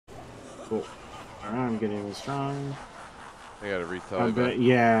Cool. Alright, I'm getting this strong. I gotta retell bet,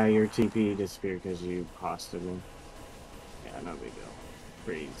 yeah, your TP disappeared because you hosted me. Yeah, no big deal.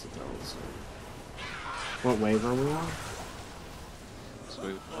 Pretty easy to tell this. What wave are we on?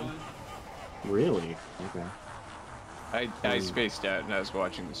 Sweet one. Really? Okay. I spaced out and I was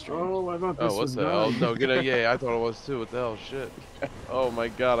watching the stream. Oh, I thought this was what the hell? done. No, get out. Yeah, I thought it was too. What the hell? Shit. Oh my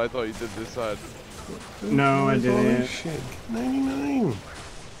god, I thought you did this side. No, I didn't. Shit. 99.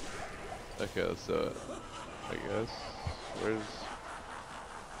 Okay, let's do it. I guess. Where's...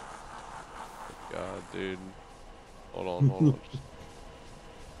 God, dude. Hold on, hold on.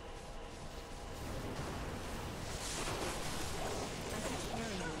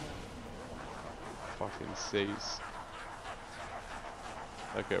 Fucking saves.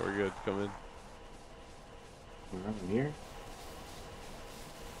 Okay, we're good. Come in. We're here.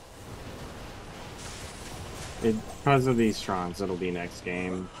 Because of these Trons, it'll be next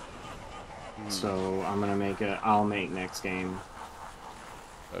game. So I'm gonna make it. I'll make next game.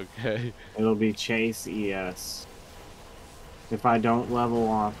 Okay. It'll be Chase ES. If I don't level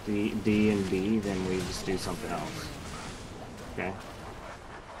off the D and B, then we just do something else. Okay.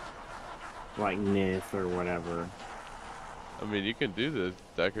 Like Nith or whatever. I mean, you can do the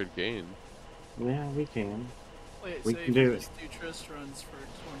Deckard Cain. Yeah, we can. Wait, We so can you do just do Trist runs for 20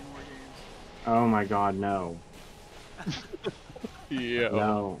 more games? Oh my god, no. Yeah.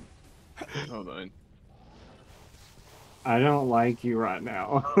 No. Hold on. I don't like you right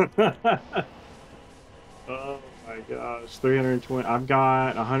now. Oh my gosh. 320. I've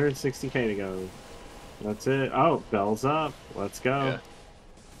got 160k to go. That's it. Oh, bell's up. Let's go. Yeah.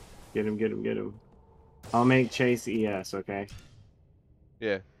 Get him, get him, get him. I'll make Chase ES, okay?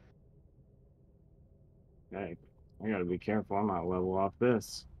 Yeah. Hey, I gotta be careful. I might level off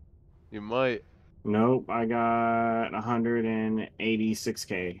this. You might. Nope, I got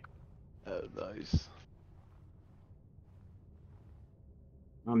 186k. Oh, nice.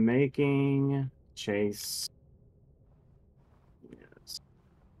 I'm making Chase. Yes.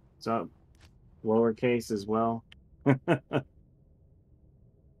 What's up? Lowercase as well.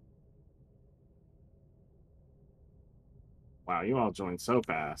 Wow, you all joined so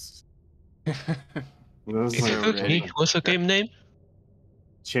fast. Those It's like already. What's the game name?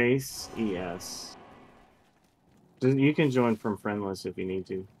 Chase ES. You can join from friendless if you need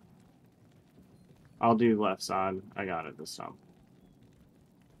to. I'll do left side. I got it this time.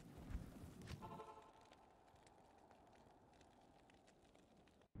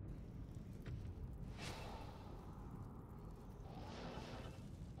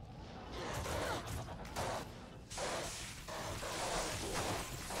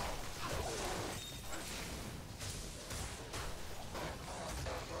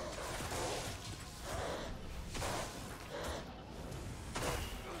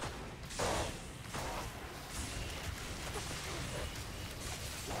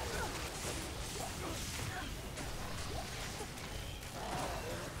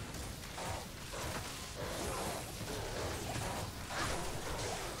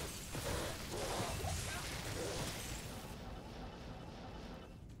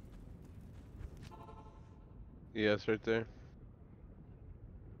 Yes, right there.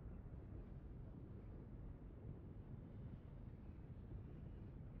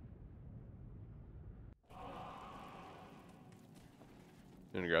 You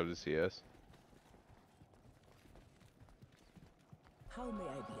gonna grab the CS? How may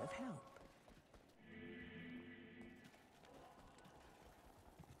I be of help?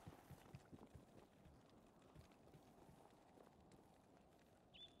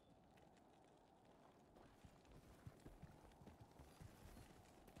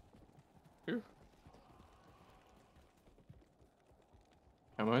 Here.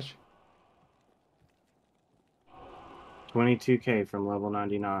 How much? 22k from level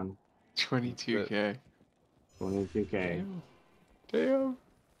 99. 22k. 22k. Damn. Damn.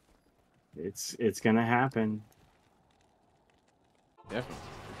 It's gonna happen. Definitely,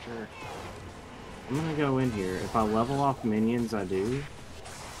 for sure. I'm gonna go in here. If I level off minions, I do.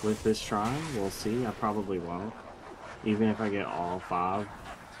 With this shrine, we'll see. I probably won't. Even if I get all 5.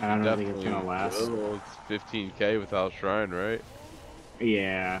 I don't think it's gonna last. Well, it's 15k without shrine, right?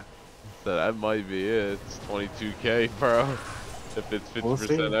 Yeah. So that might be it. It's 22k, bro. If it's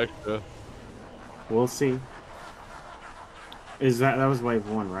 50% extra. We'll see. Is that was wave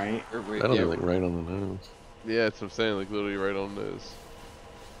 1, right? That'll be like right on the nose. Yeah, that's what I'm saying. Like literally right on this.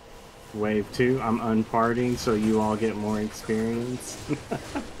 Wave 2, I'm unparting so you all get more experience.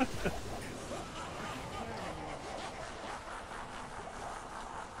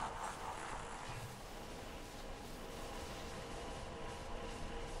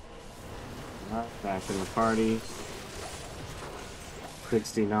 Alright, back in the party.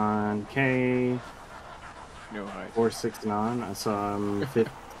 69k. No height. 469. So I'm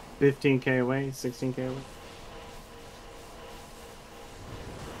 15k away, 16k away.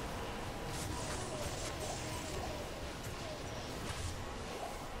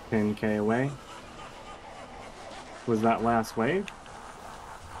 $10k away. Was that last wave?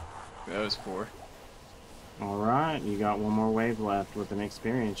 That was 4. Alright, you got one more wave left with an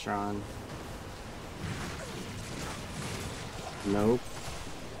experience shrine. Nope.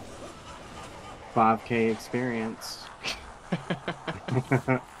 5k experience.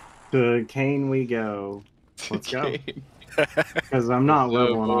 To Cain we go. Let's go. Because I'm not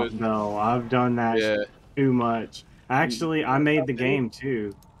leveling off Bell. I've done that too much. Actually, I made the game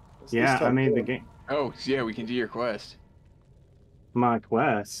too. Yeah, I made the game. Oh, yeah, we can do your quest. My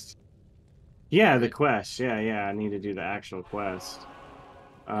quest. Yeah, the quest. Yeah, I need to do the actual quest.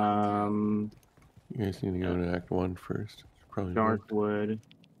 You guys need to go to Act 1 first. Probably Darkwood.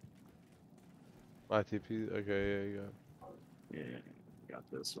 My TP. Okay, yeah, you got. Yeah, got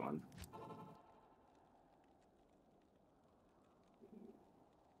this one.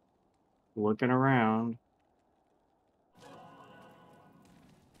 Looking around.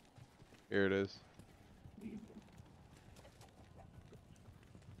 Here it is.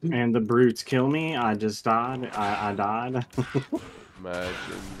 And the brutes kill me. I just died. I died.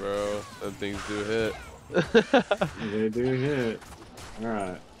 Imagine, bro. Them things do hit. They do hit.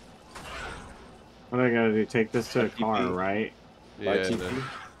 Alright. What do I gotta do? Take this to a car, right? Yeah, My TP.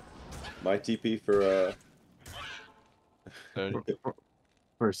 My TP for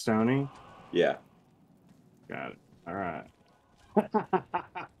For Stony? Yeah. Got it. Alright.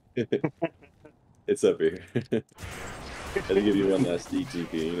 It's up here. Had to give you one last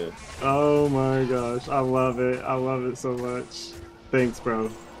DTP, you know. Oh my gosh. I love it. I love it so much. Thanks, bro.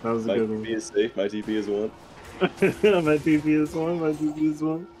 That was a My good TP one. is safe. My TP is 1. My TP is 1. My TP is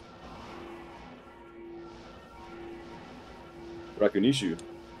 1. Rakunishu.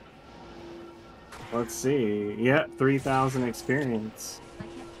 Let's see. Yep, 3,000 experience. I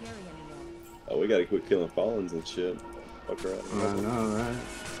can't carry anymore. Oh, we gotta quit killing Fallens and shit. Fuck around. I know, right?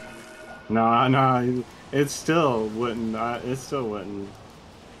 No, it still wouldn't. It still wouldn't.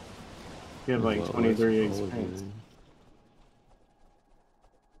 You have like 23 experience.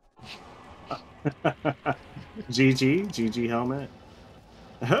 GG helmet.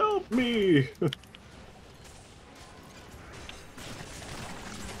 Help me!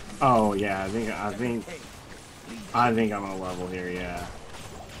 Oh yeah, I think I'm gonna level here. Yeah.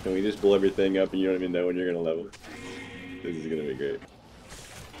 Can we just blow everything up and you don't even know when you're gonna level? This is gonna be great.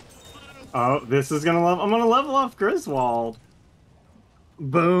 Oh, this is gonna level. I'm gonna level off Griswold.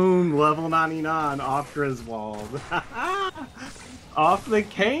 Boom, level 99 off Griswold. Off the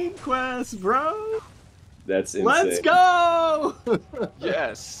Cain quest, bro. That's insane. Let's go!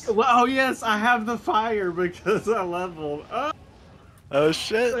 Yes. Oh yes, I have the fire because I leveled. Oh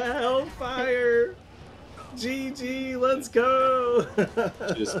shit. The hellfire. GG, let's go.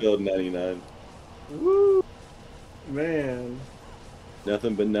 Just killed 99. Woo, man.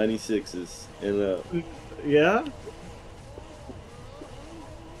 Nothing but 96s. And Yeah.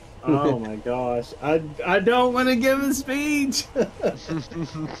 Oh my gosh, I don't want to give a speech.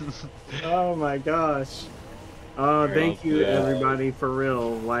 Oh my gosh. Oh, thank you everybody for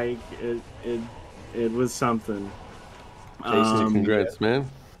real. Like it was something. Congrats, man.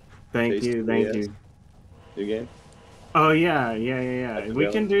 Thank you. New game? Oh yeah.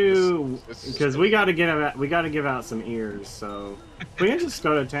 We can do because we got to give out some ears. So we can just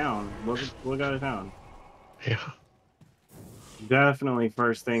go to town. We'll go to town. Yeah. Definitely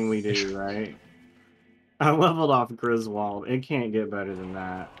first thing we do, right? I leveled off Griswold. It can't get better than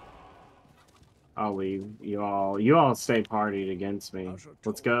that. I'll leave. You all stay partied against me.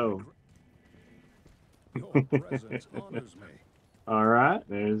 Let's go. Alright,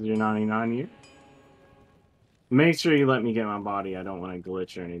 there's your 99 year. Make sure you let me get my body. I don't want to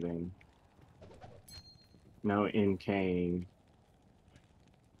glitch or anything. No NKing.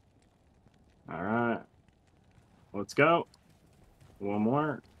 Alright. Let's go. One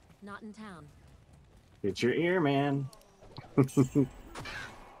more. Not in town. Get your ear, man.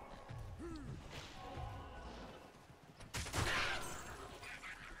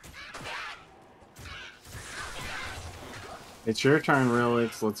 It's your turn,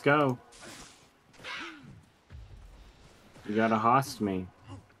 Relix. Let's go. You gotta host me.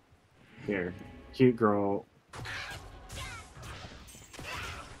 Here. Cute girl.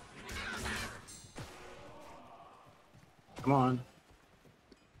 Come on.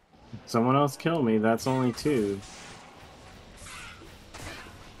 Someone else kill me. That's only 2.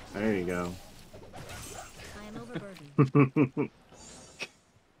 There you go. am overburdened.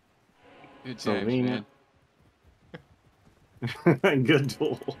 Good times, Selena. man. Good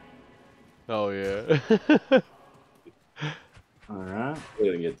duel. Oh yeah. All right. We're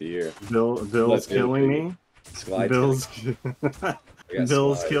gonna get the year. Bill's Let's go, killing baby. me. Slide's Bill's I got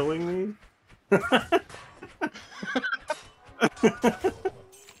Bill's slide. killing me.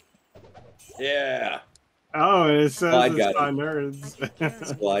 Yeah. Oh, and it says Slide it's got by him.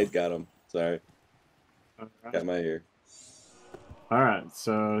 nerds. Slide got him. Sorry. Alright. Got my ear. All right,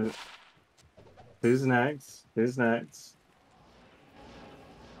 so who's next? Who's next?